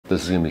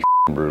This is gonna be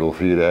brutal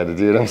for you to edit,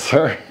 dude. I'm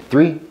sorry.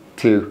 3,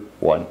 2,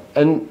 1.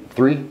 And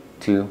 3,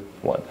 2,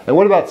 1. And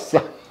what about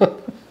some?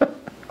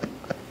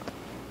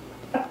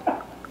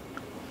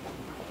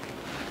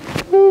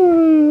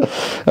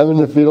 I'm in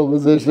the fetal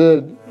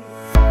position.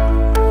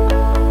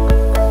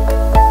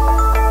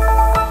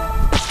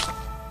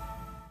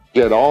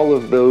 Get all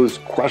of those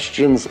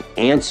questions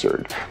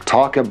answered.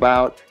 Talk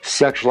about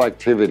sexual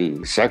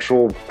activity,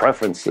 sexual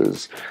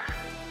preferences,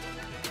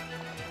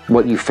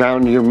 what you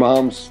found in your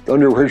mom's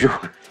underwear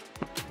drawer.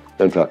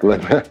 Don't talk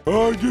like that.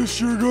 I guess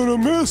you're gonna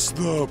miss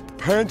the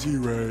panty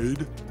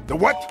raid. The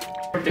what?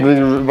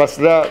 Bust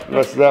it out,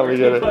 bust it out, we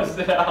get it.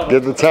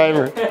 Get the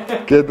timer,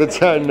 get the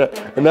timer.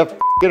 Enough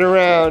f***ing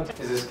around.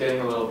 Is this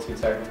getting a little too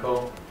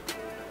technical?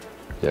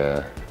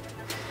 Yeah.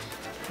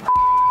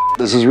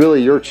 This is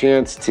really your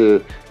chance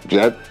to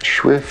get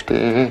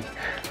swifty.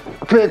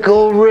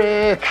 Pickle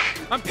Rick!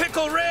 I'm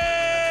Pickle Rick!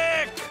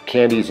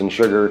 Candies and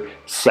sugar,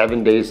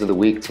 7 days of the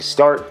week to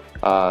start.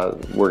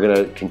 We're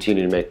gonna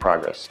continue to make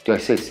progress. Did I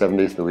say 7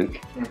 days of the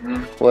week?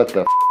 Mm-hmm. What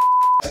the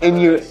f? In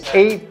your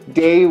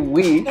 8-day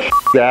week.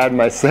 Dad,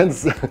 my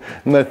friends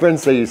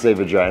say you say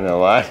vagina a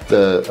lot.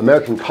 The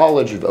American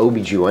College of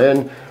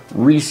OBGYN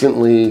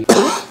recently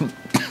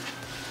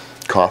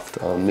coughed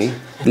on me.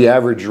 The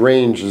average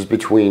range is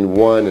between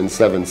 1 and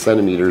 7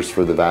 centimeters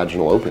for the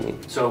vaginal opening.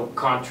 So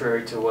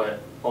contrary to what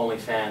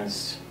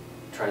OnlyFans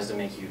tries to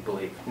make you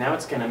believe, now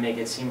it's gonna make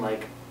it seem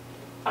like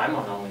I'm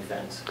on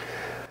OnlyFans.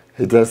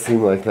 It does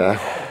seem like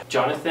that.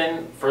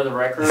 Jonathan, for the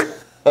record,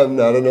 I'm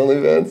not an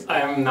OnlyFans? I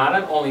am not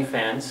an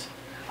OnlyFans.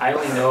 I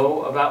only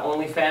know about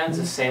OnlyFans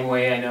the same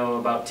way I know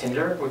about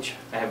Tinder, which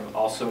I have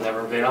also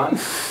never been on.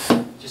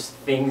 Just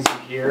things you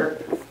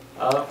hear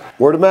of.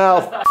 Word of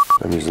mouth.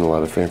 I'm using a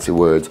lot of fancy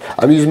words.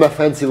 I'm using my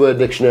fancy word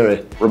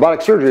dictionary.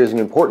 Robotic surgery is an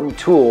important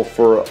tool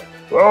for,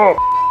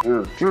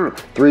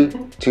 3,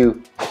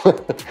 2,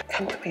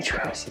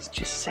 endometriosis,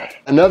 just say it.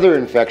 Another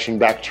infection,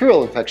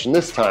 bacterial infection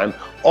this time,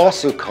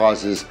 also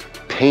causes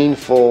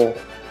painful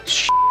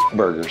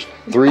burgers.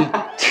 3,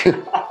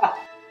 2.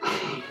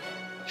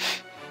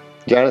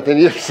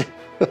 Jonathan,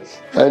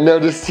 I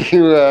noticed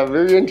you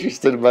very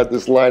interested about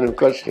this line of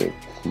questioning.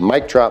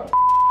 Mic drop.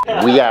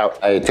 We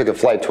out. I took a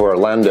flight to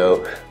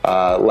Orlando,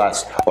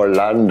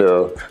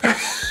 Orlando.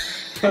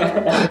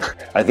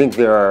 I think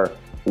there are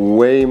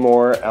way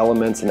more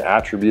elements and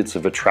attributes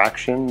of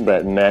attraction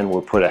that men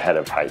will put ahead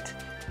of height.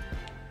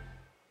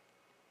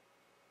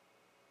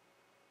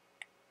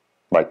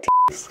 Like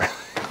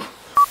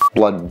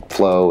blood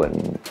flow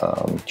and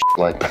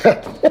like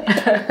that.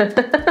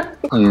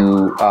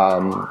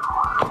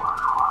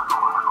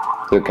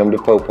 Here come to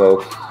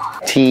Popo.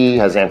 T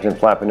has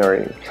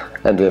anti-inflammatory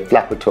and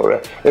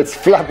flappatory. It's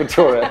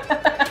flappatory.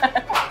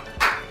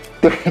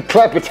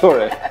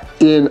 Clappatory.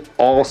 In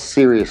all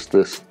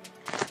seriousness,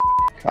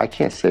 I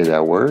can't say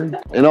that word.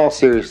 In all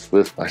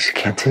seriousness, I just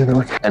can't say that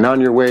word. And on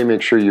your way,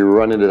 make sure you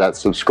run into that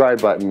subscribe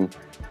button.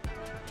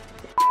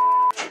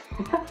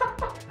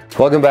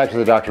 Welcome back to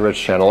the Dr.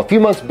 Rich channel. A few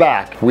months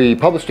back, we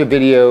published a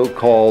video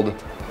called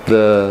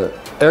The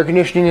Air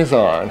Conditioning is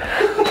On.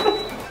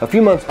 A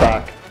few months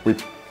back, we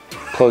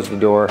closed the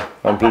door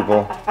on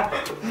people.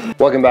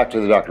 Welcome back to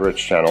the Dr. Rich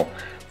channel.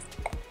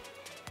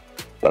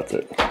 That's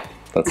it.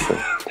 That's it.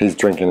 He's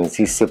drinking,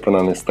 he's sipping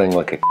on his thing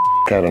like a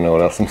I don't know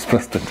what else I'm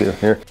supposed to do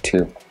here.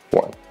 2,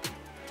 1.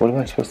 What am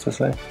I supposed to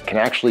say? Can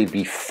actually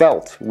be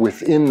felt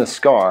within the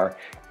scar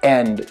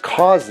and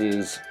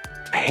causes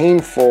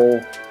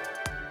painful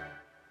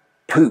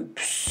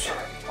poops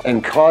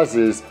and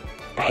causes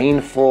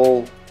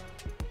painful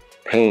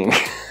pain.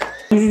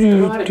 You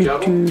know how to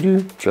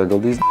juggle? Juggle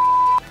these.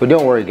 But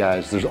don't worry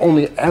guys, there's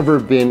only ever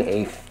been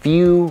a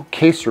few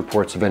case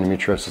reports of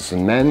endometriosis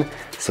in men,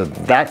 so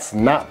that's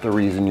not the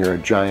reason you're a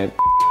giant.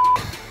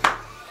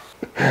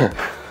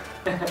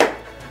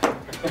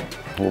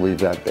 We'll leave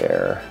that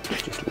there.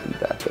 Just leave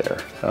that there.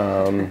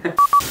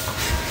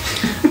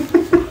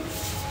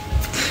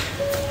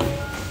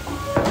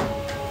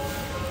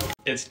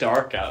 It's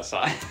dark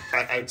outside.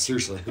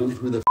 Seriously,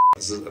 who the f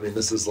is this? I mean,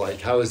 this is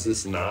like, how is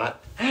this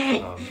not?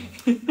 How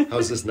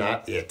is this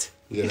not it?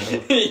 You know,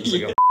 it's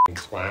like a f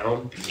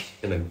clown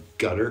in a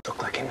gutter.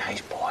 Look like a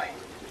nice boy.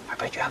 I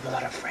bet you have a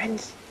lot of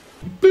friends.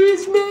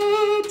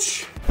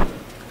 Business.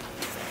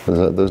 Is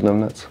that those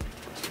numbnuts?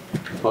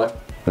 What?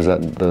 Is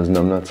that those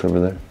numbnuts over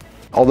there?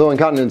 Although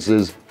incontinence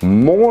is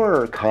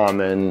more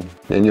common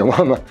in your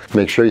mama,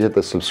 make sure you hit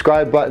the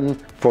subscribe button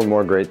for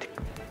more great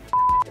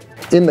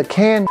in the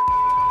can.